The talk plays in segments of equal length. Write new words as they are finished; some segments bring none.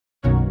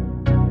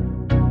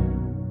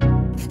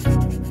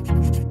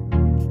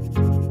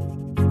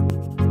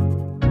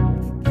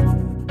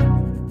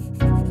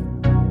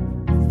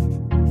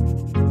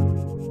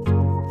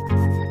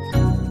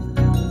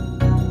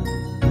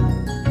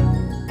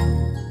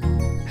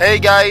Hey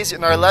guys,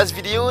 in our last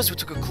videos we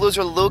took a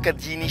closer look at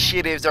the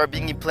initiatives that are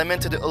being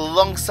implemented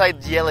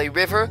alongside the LA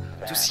River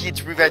to see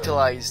it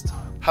revitalized.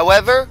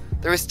 However,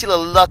 there is still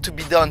a lot to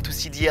be done to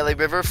see the LA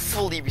River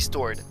fully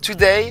restored.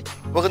 Today,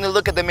 we're going to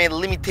look at the main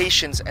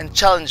limitations and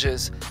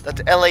challenges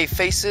that LA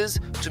faces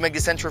to make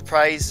this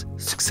enterprise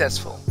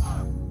successful.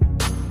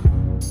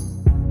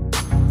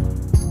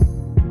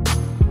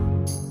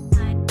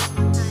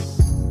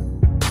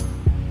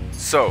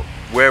 So,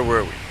 where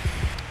were we?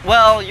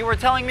 Well, you were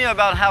telling me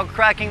about how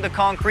cracking the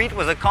concrete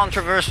was a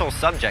controversial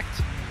subject.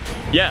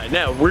 Yeah,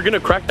 no, we're gonna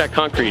crack that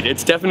concrete.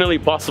 It's definitely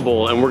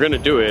possible and we're gonna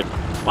do it.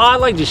 Well, I'd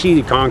like to see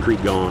the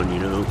concrete gone,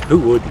 you know. Who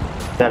wouldn't?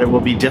 That it will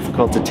be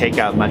difficult to take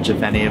out much,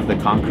 if any, of the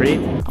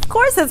concrete. Of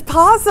course it's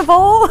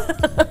possible.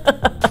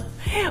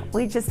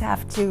 We just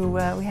have to,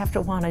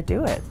 want to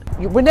do it.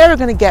 We're never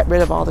going to get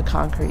rid of all the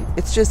concrete.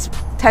 It's just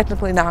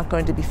technically not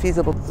going to be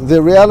feasible.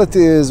 The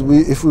reality is,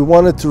 if we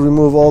wanted to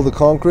remove all the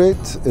concrete,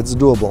 it's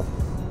doable.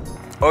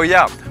 Oh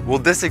yeah, well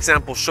this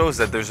example shows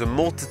that there's a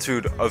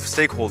multitude of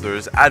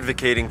stakeholders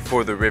advocating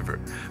for the river,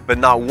 but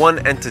not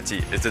one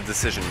entity is a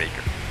decision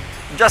maker.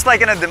 Just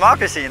like in a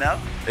democracy, you know?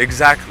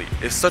 Exactly.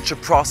 If such a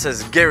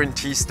process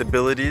guarantees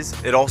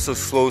stabilities, it also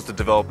slows the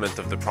development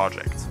of the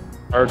project.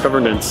 Our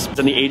governance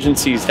and the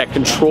agencies that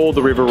control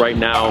the river right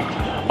now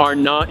are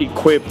not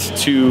equipped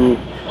to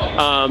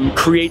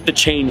create the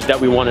change that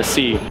we want to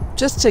see.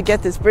 Just to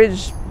get this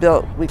bridge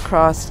built, we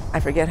crossed, I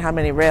forget how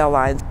many rail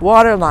lines,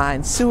 water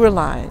lines, sewer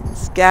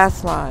lines,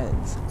 gas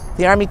lines,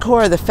 the Army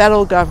Corps, the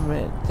federal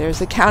government, there's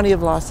the County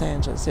of Los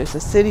Angeles, there's the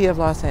City of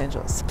Los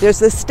Angeles, there's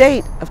the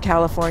State of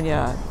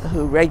California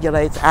who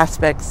regulates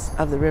aspects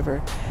of the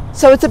river.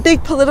 So it's a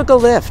big political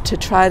lift to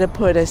try to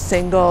put a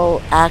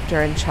single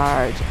actor in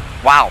charge.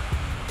 Wow,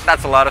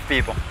 that's a lot of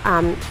people.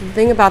 The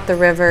thing about the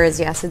river is,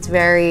 yes, it's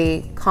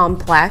very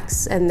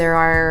complex and there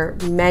are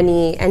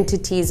many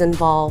entities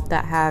involved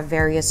that have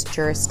various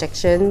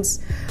jurisdictions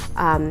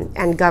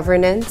and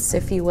governance,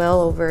 if you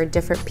will, over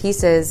different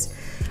pieces.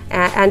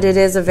 And it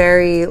is a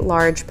very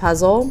large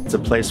puzzle. It's a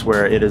place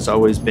where it has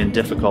always been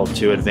difficult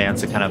to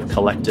advance a kind of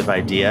collective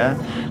idea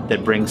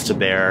that brings to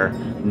bear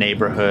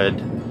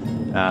neighborhood,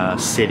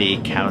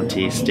 city,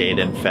 county, state,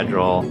 and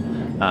federal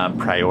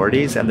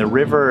priorities. And the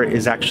river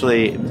is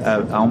actually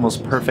an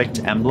almost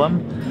perfect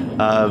emblem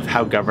of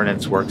how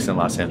governance works in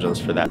Los Angeles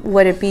for that.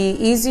 Would it be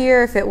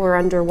easier if it were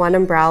under one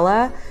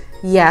umbrella?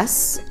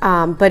 Yes,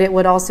 but it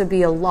would also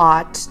be a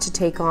lot to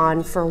take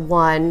on for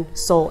one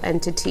sole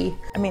entity.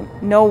 I mean,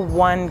 no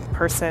one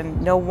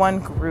person, no one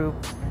group,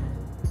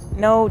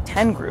 no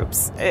 10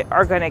 groups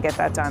are going to get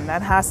that done.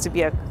 That has to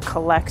be a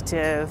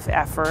collective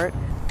effort.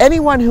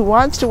 Anyone who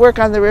wants to work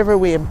on the river,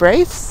 we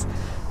embrace.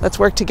 Let's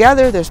work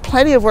together. There's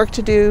plenty of work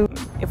to do.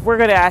 If we're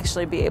going to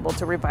actually be able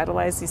to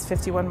revitalize these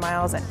 51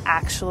 miles and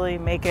actually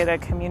make it a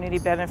community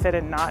benefit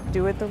and not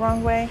do it the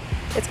wrong way,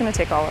 it's going to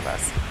take all of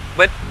us.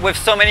 But with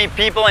so many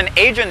people and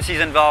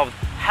agencies involved,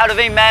 how do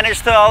they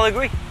manage to all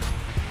agree?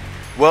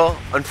 Well,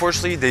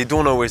 unfortunately, they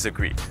don't always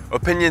agree.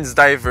 Opinions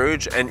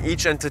diverge and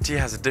each entity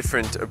has a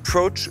different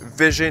approach,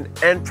 vision,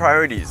 and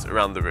priorities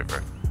around the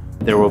river.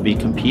 There will be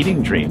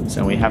competing dreams,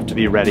 and we have to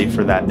be ready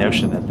for that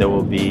notion that there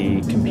will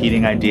be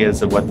competing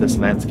ideas of what this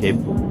landscape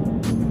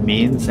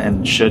means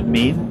and should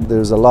mean.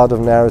 There's a lot of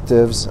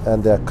narratives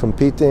and they're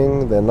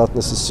competing, they're not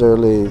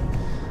necessarily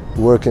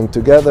working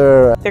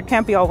together. There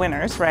can't be all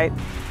winners, right?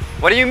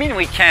 What do you mean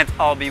we can't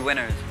all be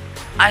winners?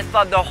 I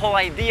thought the whole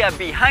idea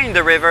behind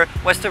the river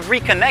was to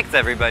reconnect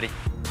everybody.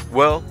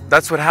 Well,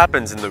 that's what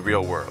happens in the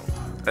real world.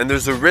 And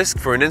there's a risk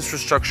for an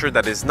infrastructure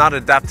that is not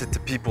adapted to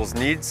people's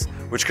needs,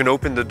 which can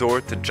open the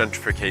door to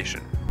gentrification.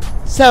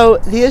 So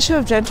the issue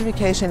of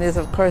gentrification is,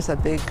 of course, a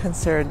big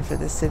concern for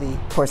the city.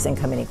 Of course,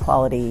 income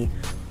inequality,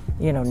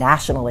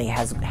 nationally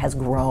has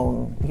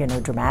grown,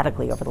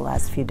 dramatically over the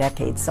last few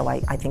decades. So I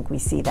think we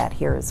see that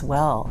here as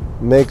well.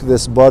 Make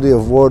this body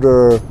of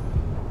water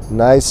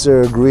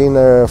nicer,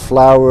 greener,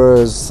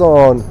 flowers, so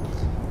on.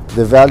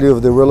 The value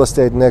of the real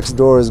estate next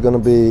door is going to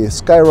be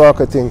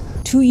skyrocketing.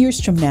 2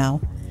 years from now,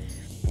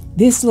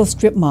 this little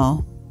strip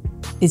mall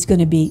is going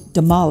to be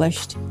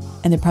demolished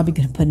and they're probably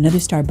going to put another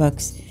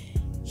Starbucks.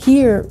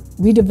 Here,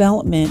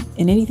 redevelopment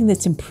and anything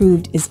that's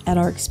improved is at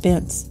our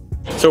expense.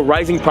 So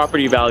rising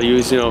property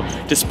values,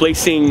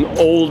 displacing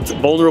old,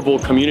 vulnerable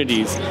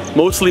communities,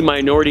 mostly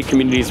minority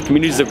communities,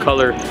 communities of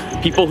color,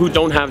 people who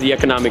don't have the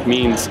economic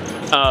means,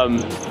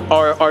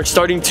 are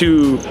starting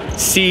to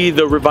see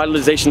the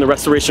revitalization, the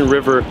restoration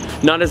river,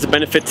 not as a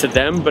benefit to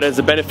them, but as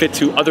a benefit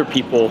to other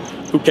people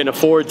who can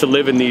afford to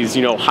live in these,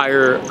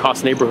 higher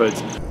cost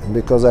neighborhoods.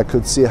 Because I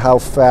could see how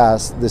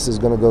fast this is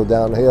going to go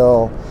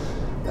downhill,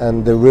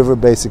 and the river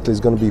basically is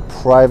going to be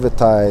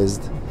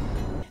privatized.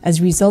 As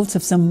a result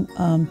of some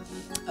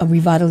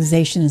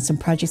revitalization and some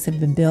projects that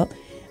have been built,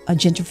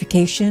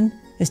 gentrification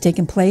has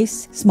taken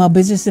place, small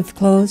businesses have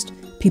closed,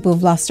 people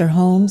have lost their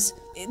homes.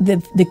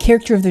 The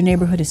character of their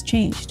neighborhood has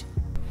changed.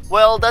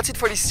 Well, that's it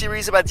for this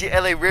series about the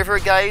LA River,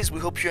 guys. We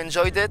hope you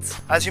enjoyed it.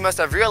 As you must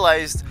have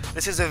realized,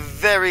 this is a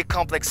very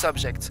complex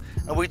subject,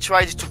 and we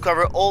tried to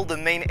cover all the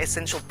main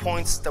essential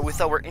points that we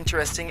thought were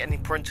interesting and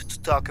important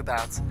to talk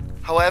about.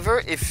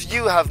 However, if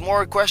you have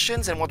more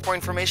questions and want more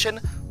information,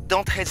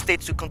 don't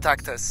hesitate to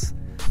contact us.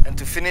 And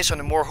to finish on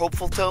a more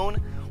hopeful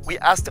tone, we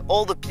asked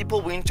all the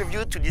people we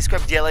interviewed to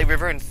describe the LA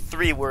River in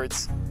 3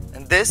 words.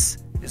 And this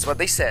is what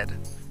they said.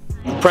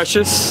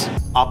 Precious.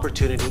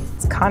 Opportunity.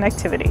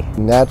 Connectivity.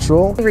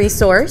 Natural.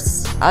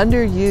 Resource.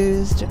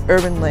 Underused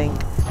urban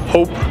link.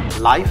 Hope.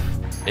 Life.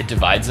 It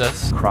divides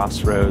us.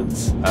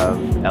 Crossroads of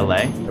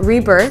LA.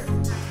 Rebirth.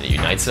 It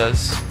unites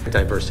us.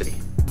 Diversity.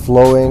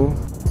 Flowing.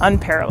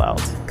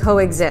 Unparalleled.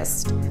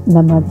 Coexist.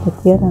 La Madre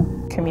Tierra.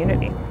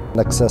 Community.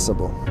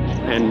 Accessible.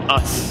 And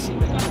us.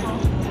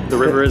 The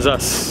river is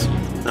us.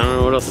 I don't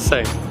know what else to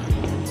say.